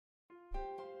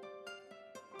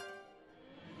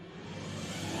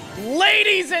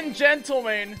Ladies and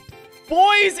gentlemen,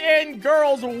 boys and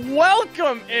girls,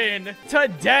 welcome in.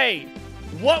 Today,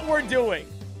 what we're doing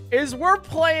is we're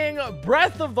playing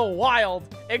Breath of the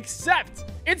Wild, except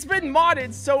it's been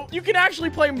modded so you can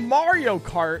actually play Mario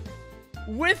Kart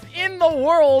within the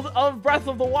world of Breath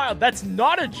of the Wild. That's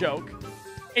not a joke.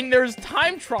 And there's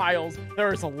time trials,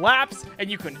 there's laps, and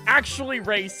you can actually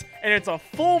race, and it's a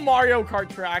full Mario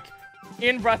Kart track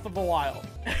in Breath of the Wild.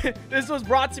 This was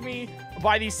brought to me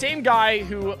by the same guy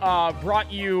who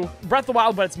brought you Breath of the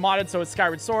Wild, but it's modded, so it's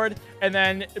Skyward Sword, and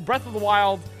then Breath of the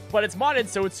Wild, but it's modded,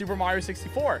 so it's Super Mario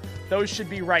 64. Those should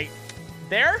be right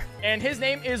there, and his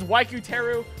name is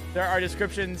Waikuteru. There are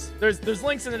descriptions. There's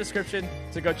links in the description,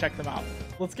 so go check them out.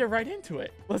 Let's get right into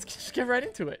it. Let's just get right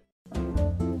into it.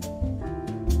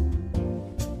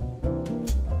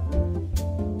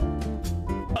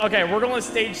 Okay, we're going to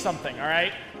stage something, all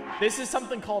right? This is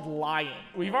something called lying.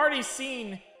 We've already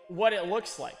seen what it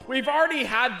looks like. We've already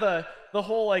had the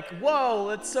whole like, whoa,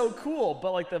 that's so cool,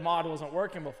 but like the mod wasn't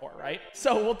working before, right?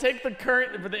 So we'll take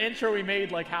the intro we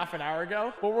made like half an hour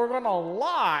ago, but we're gonna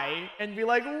lie and be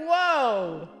like,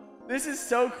 whoa, this is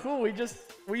so cool.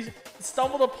 We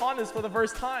stumbled upon this for the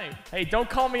first time. Hey, don't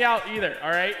call me out either,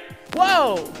 all right?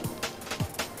 Whoa,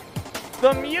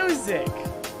 the music.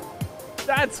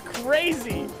 That's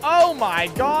crazy. Oh my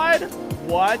God.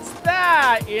 What's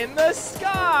that in the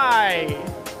sky?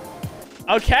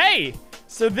 Okay,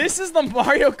 so this is the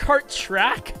Mario Kart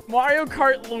track. Mario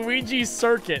Kart Luigi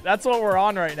Circuit. That's what we're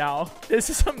on right now. This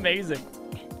is amazing.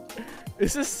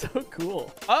 This is so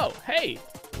cool. Oh, hey.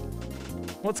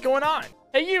 What's going on?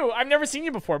 Hey, you. I've never seen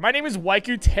you before. My name is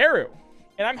Waikuteru,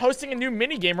 and I'm hosting a new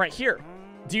minigame right here.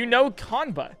 Do you know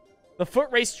Kanba, the foot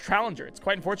race challenger? It's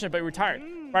quite unfortunate, but he retired.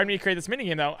 Prior to me to create this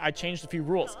minigame, though, I changed a few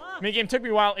rules. The minigame took me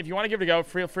a while. If you want to give it a go,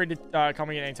 feel free to call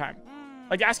me at any time.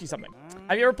 I'd like to ask you something.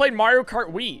 Have you ever played Mario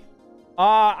Kart Wii?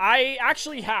 I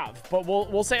actually have, but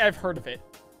we'll say I've heard of it.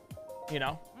 You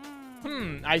know?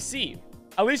 I see.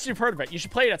 At least you've heard of it. You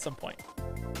should play it at some point.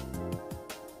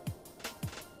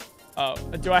 Oh,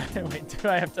 do I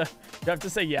have to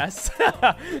say yes?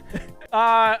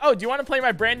 Oh, do you want to play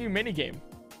my brand new minigame?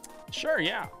 Sure,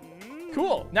 yeah.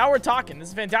 Cool. Now we're talking. This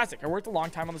is fantastic. I worked a long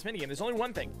time on this minigame. There's only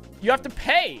one thing. You have to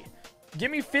pay.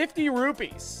 Give me 50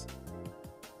 rupees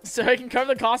so I can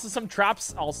cover the cost of some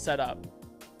traps I'll set up.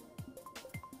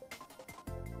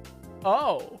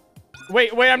 Oh.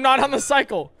 Wait, I'm not on the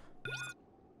cycle.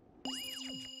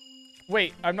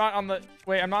 Wait, I'm not on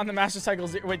the Master Cycle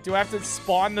Zero. Wait, do I have to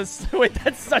spawn this? Wait,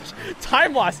 that's such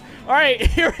time loss. All right,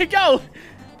 here we go.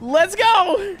 Let's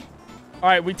go. All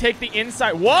right, we take the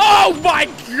inside. Whoa, my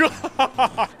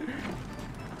God.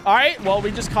 All right, well,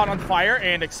 we just caught on fire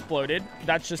and exploded.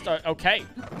 That's just, okay.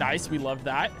 Nice, we love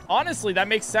that. Honestly, that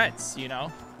makes sense, you know?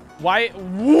 Why?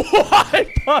 What?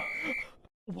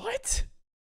 What?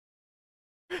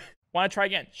 Want to try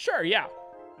again? Sure, yeah.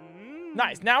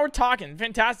 Nice, now we're talking.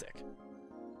 Fantastic.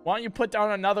 Why don't you put down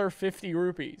another 50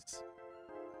 rupees?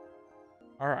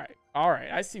 All right,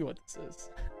 I see what this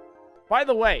is. By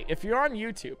the way, if you're on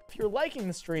YouTube, if you're liking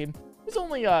the stream, there's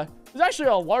actually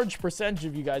a large percentage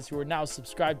of you guys who are now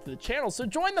subscribed to the channel. So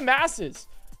join the masses,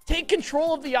 take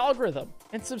control of the algorithm,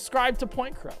 and subscribe to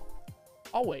PointCrow.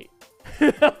 I'll wait.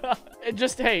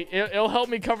 Hey, it'll help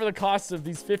me cover the costs of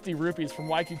these 50 rupees from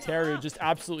Waikuteru just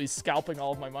absolutely scalping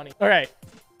all of my money. Okay,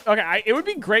 it would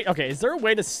be great. Okay, is there a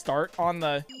way to start on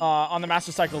the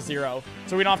Master Cycle Zero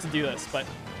so we don't have to do this? But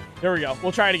there we go.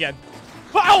 We'll try it again.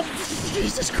 Oh,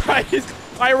 Jesus Christ.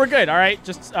 All right, we're good. All right,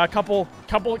 just a couple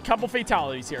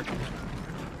fatalities here.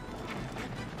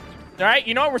 All right,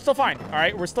 you know what? We're still fine. All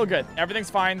right, we're still good. Everything's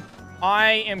fine.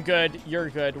 I am good. You're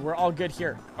good. We're all good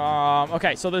here.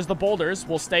 Okay, so there's the boulders.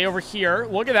 We'll stay over here.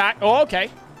 Look at that. Oh, okay.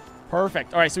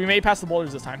 Perfect. All right, so we made it past the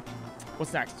boulders this time.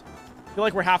 What's next? I feel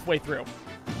like we're halfway through.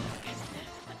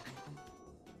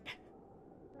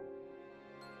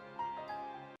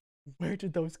 Where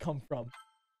did those come from?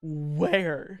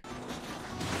 Where?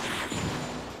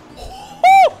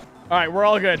 All right, we're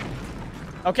all good.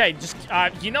 Okay, just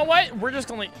you know what? We're just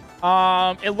gonna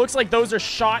it looks like those are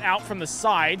shot out from the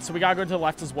side, so we gotta go to the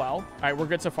left as well. All right, we're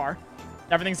good so far.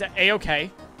 Everything's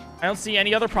a-okay. I don't see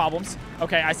any other problems.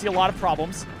 Okay, I see a lot of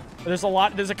problems. There's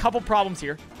a couple problems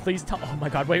here. Please tell, oh my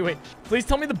God, wait. Please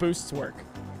tell me the boosts work.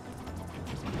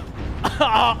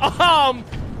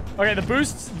 Okay, the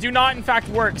boosts do not in fact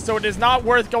work, so it is not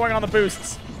worth going on the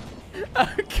boosts.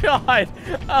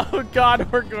 Oh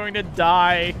God, we're going to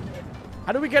die.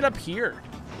 How do we get up here?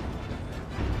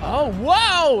 Oh,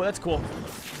 whoa, that's cool.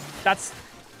 That's...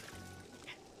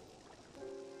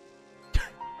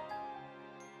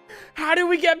 How do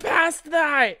we get past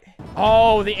that?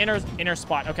 Oh, the inner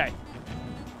spot. Okay.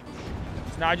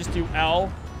 So now I just do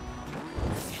L.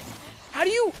 How do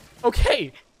you...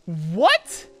 Okay.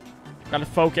 What? Gotta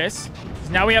focus.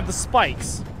 So now we have the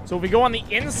spikes. So if we go on the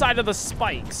inside of the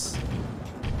spikes,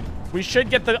 we should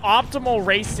get the optimal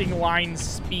racing line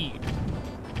speed.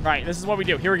 All right, this is what we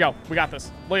do. Here we go. We got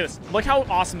this. Look at this. Look how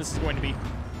awesome this is going to be.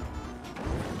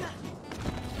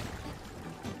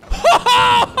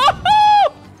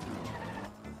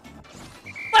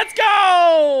 Let's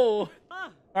go! All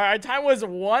right, our time was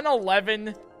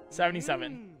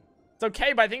 1:11:77. It's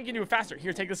okay, but I think you can do it faster.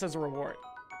 Here, take this as a reward.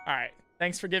 All right,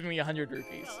 thanks for giving me 100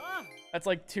 rupees. That's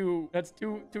like two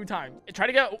times. Try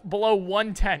to get below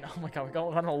 110. Oh my God, we got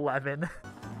 111.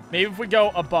 Maybe if we go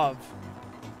above.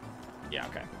 Yeah,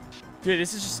 okay. Dude,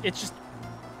 this is just, it's just,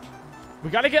 we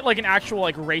got to get like an actual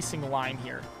like racing line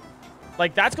here.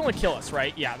 Like that's going to kill us,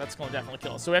 right? Yeah, that's going to definitely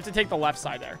kill us. So we have to take the left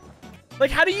side there.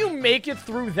 Like, how do you make it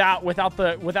through that without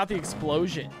the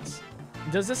explosions?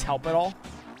 Does this help at all?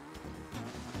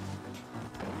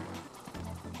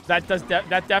 That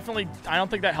definitely, I don't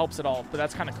think that helps at all, but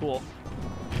that's kind of cool.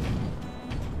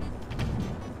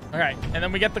 All right, and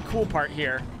then we get the cool part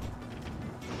here.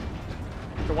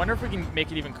 I wonder if we can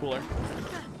make it even cooler.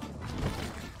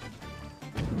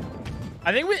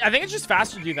 I think it's just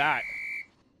faster to do that.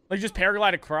 Like just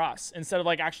paraglide across instead of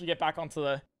like actually get back onto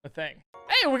the thing.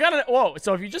 Hey, we got whoa,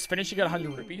 so if you just finish, you get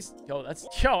 100 rupees. Yo,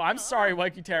 I'm sorry,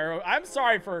 Waikuteru. I'm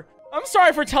sorry for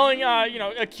telling, you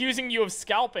know, accusing you of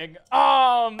scalping.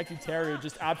 Waikuteru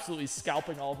just absolutely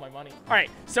scalping all of my money. All right,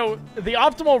 so the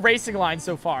optimal racing line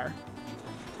so far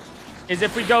is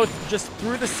if we go just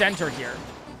through the center here.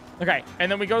 Okay, and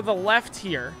then we go to the left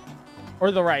here,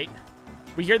 or the right.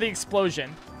 We hear the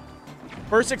explosion.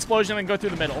 First explosion, then go through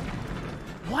the middle.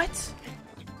 What?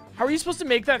 How are you supposed to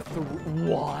make that through?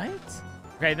 What?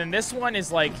 Okay, then this one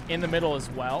is like in the middle as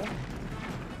well.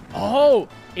 Oh,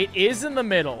 it is in the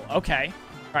middle. Okay.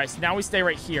 All right, so now we stay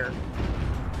right here.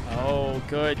 Oh,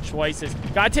 good choices.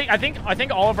 Gotta take, I think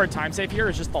all of our time save here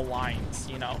is just the lines,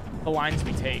 you know, the lines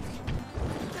we take.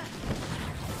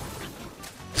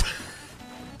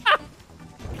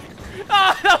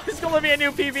 Oh, that was gonna be a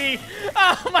new PB.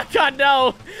 Oh my God,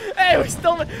 no. Hey, we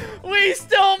still made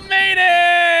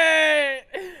it.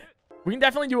 We can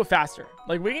definitely do it faster.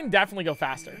 Like, we can definitely go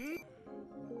faster.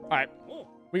 All right,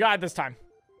 we got it this time.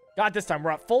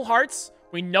 We're at full hearts.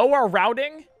 We know our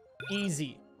routing.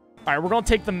 Easy. All right, we're gonna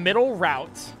take the middle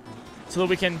route so that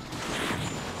we can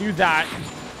do that.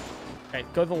 Okay,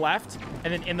 go to the left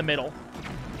and then in the middle.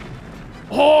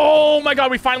 Oh my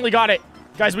God, we finally got it.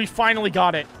 Guys, we finally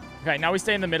got it. Okay, now we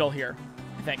stay in the middle here,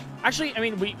 I think. Actually, I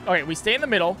mean, we stay in the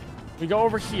middle. We go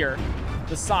over here,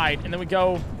 the side, and then we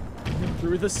go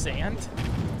through the sand.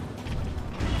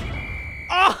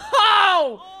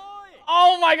 Oh!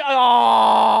 Oh my God.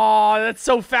 Oh, that's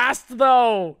so fast,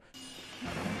 though.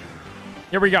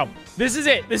 Here we go. This is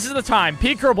it. This is the time.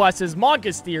 PointCrow blesses.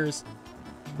 Monka steers.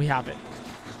 We have it.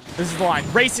 This is the line.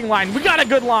 Racing line. We got a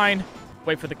good line.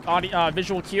 Wait for the audio,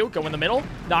 visual cue. Go in the middle.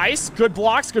 Nice. Good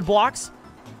blocks. Good blocks.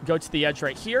 Go to the edge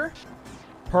right here.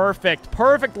 Perfect.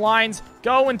 Perfect lines.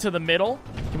 Go into the middle.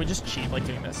 Can we just cheat like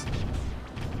doing this?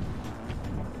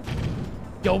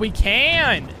 Yo, we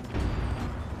can.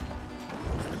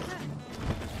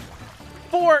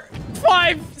 4,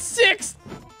 5, 6.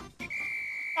 All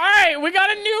right, we got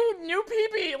a new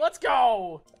PB. Let's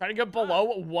go. Try to get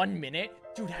below 1 minute.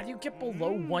 Dude, how do you get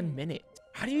below 1 minute?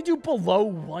 How do you do below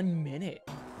 1 minute?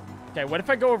 Okay, what if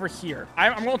I go over here?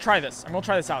 I'm gonna try this. I'm gonna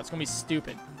try this out. It's gonna be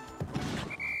stupid.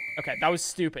 Okay, that was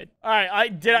stupid. All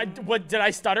right, did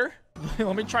I stutter?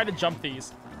 Let me try to jump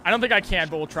these. I don't think I can,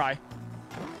 but we'll try.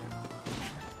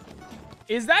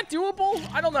 Is that doable?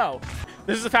 I don't know.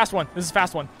 This is a fast one. This is a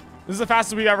fast one. This is the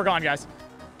fastest we've ever gone, guys.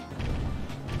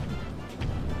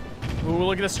 Ooh,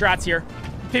 look at the strats here.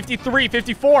 53,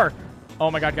 54.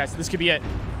 Oh my God, guys, this could be it.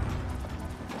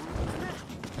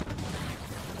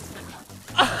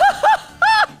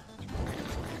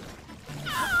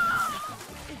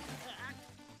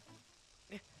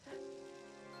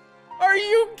 Are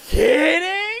you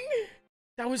kidding?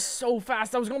 That was so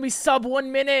fast. That was gonna be sub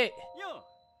 1 minute.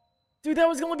 Dude, that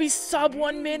was gonna be sub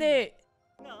 1 minute.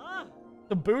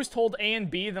 The boost, hold A and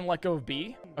B, then let go of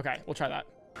B. Okay, we'll try that.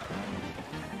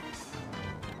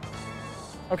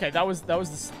 Okay, that was the, all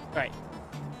right.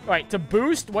 All right, to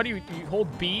boost, what do you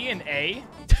hold B and A?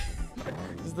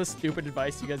 This is the stupid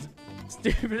advice you guys,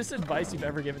 stupidest advice you've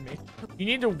ever given me. You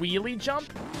need to wheelie jump?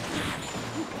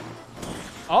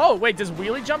 Oh, wait, does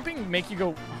wheelie jumping make you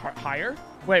go higher?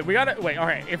 Wait, we gotta, wait, all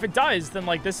right. If it does, then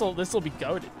like this'll be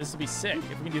goated. This will be sick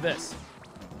if we can do this.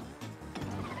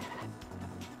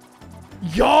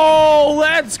 Yo! Oh,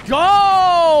 let's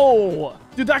go!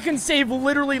 Dude, that can save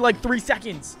literally like 3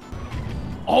 seconds.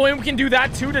 Oh, and we can do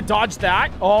that too to dodge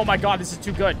that. Oh my god, this is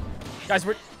too good. Guys,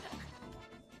 we're...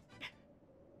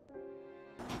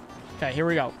 Okay, here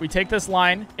we go. We take this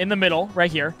line in the middle,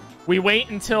 right here. We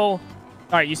wait until... All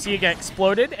right, you see it get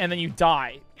exploded, and then you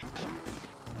die.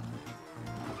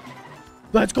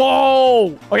 Let's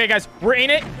go! Okay, guys, we're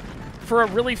in it for a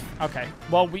really... Okay,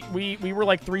 well, we were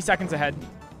like 3 seconds ahead.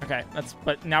 Okay,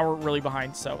 but now we're really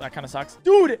behind, so that kind of sucks.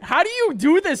 Dude, how do you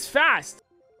do this fast?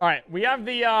 All right, we have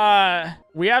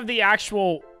the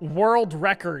actual world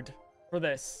record for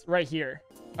this right here.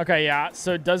 Okay, yeah,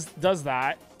 so it does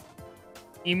that.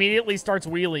 Immediately starts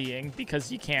wheeling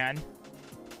because you can.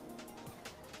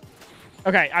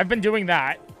 Okay, I've been doing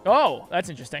that. Oh, that's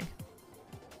interesting.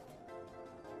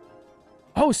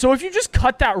 Oh, so if you just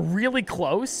cut that really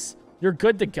close, you're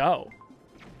good to go.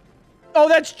 Oh,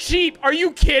 that's cheap. Are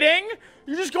you kidding?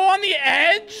 You just go on the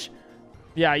edge?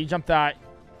 Yeah, you jump that.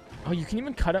 Oh, you can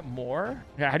even cut it more?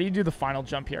 Yeah, how do you do the final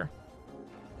jump here?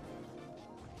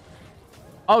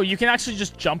 Oh, you can actually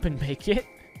just jump and make it?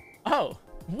 Oh,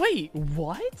 wait,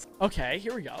 what? Okay,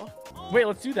 here we go. Wait,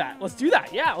 let's do that. Let's do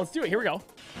that. Yeah, let's do it. Here we go.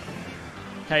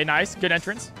 Okay, nice. Good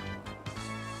entrance.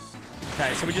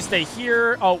 Okay, so we just stay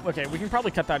here. Oh, okay. We can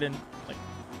probably cut that in, like,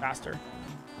 faster.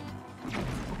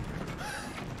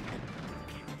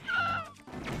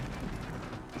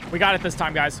 We got it this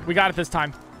time, guys. We got it this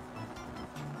time.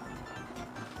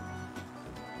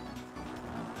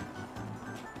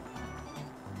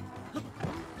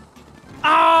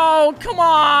 Oh, come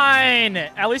on!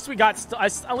 At least we got...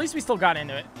 At least we still got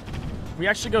into it. We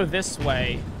actually go this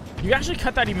way. You actually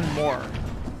cut that even more.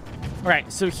 All right,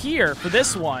 so here, for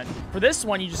this one,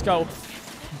 you just go,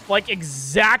 like,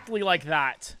 exactly like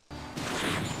that.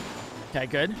 Okay,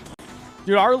 good.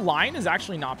 Dude, our line is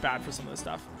actually not bad for some of this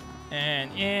stuff.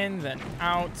 And in, then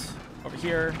out, over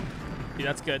here. Dude,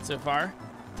 that's good so far.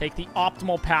 Take the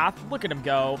optimal path. Look at him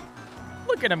go.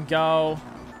 Look at him go.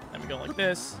 Then we go like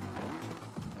this.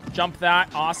 Jump that.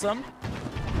 Awesome.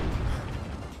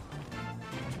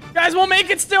 Guys, we'll make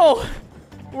it still.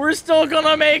 We're still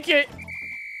gonna make it.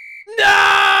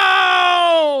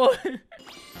 No!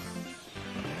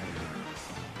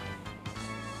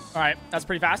 All right, that's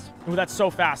pretty fast. Ooh, that's so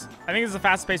fast. I think this is the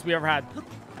fastest pace we ever had.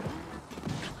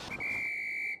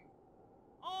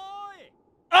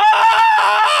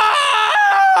 Ah!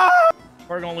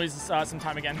 We're gonna lose some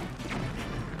time again.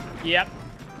 Yep.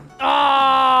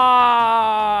 Ah,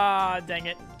 dang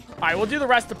it. All right, we'll do the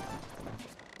rest of...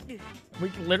 We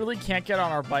literally can't get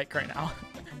on our bike right now.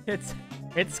 It's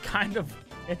kind of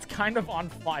on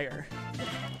fire.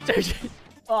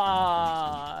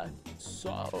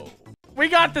 So we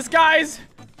got this, guys.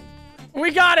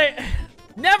 We got it.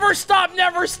 Never stop,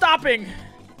 never stopping.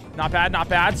 Not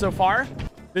bad so far.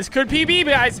 This could PB,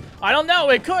 guys. I don't know,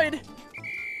 it could.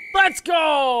 Let's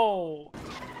go.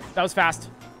 That was fast.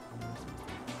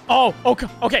 Oh,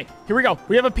 okay. Here we go.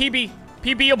 We have a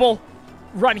PB-able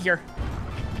run here.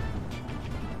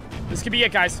 This could be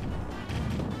it, guys.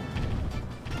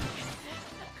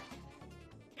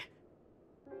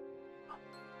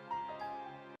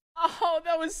 Oh,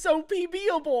 that was so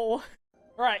PB-able. All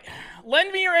right.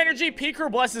 Lend me your energy. PointCrow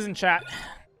blesses in chat.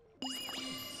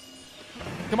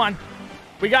 Come on.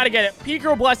 We got to get it.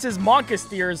 PointCrow blesses, Monka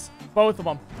steers, both of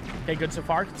them. Okay, good so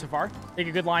far. Good so far. Take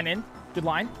a good line in. Good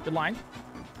line. Good line.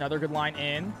 Another good line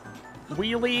in.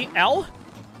 Wheelie L.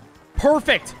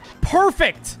 Perfect.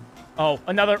 Perfect. Oh,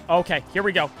 another. Okay, here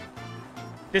we go.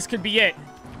 This could be it.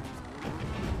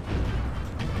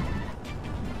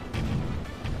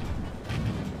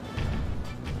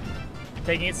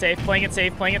 Taking it safe, playing it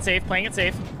safe, playing it safe, playing it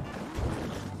safe.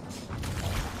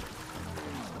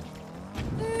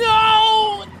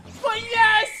 No! But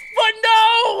yes! But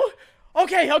no!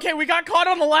 Okay, we got caught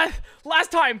on the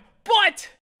last time,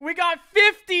 but we got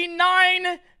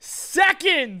 59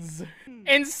 seconds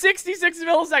and 66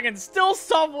 milliseconds, still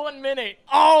sub 1 minute.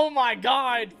 Oh my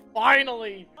god,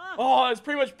 finally. Oh, it's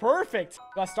pretty much perfect.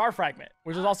 Got Star Fragment,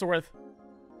 which is also worth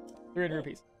 300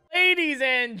 rupees. Ladies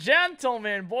and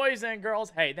gentlemen, boys and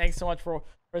girls, hey, thanks so much for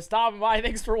stopping by.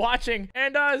 Thanks for watching.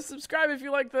 And subscribe if you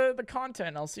like the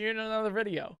content. I'll see you in another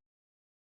video.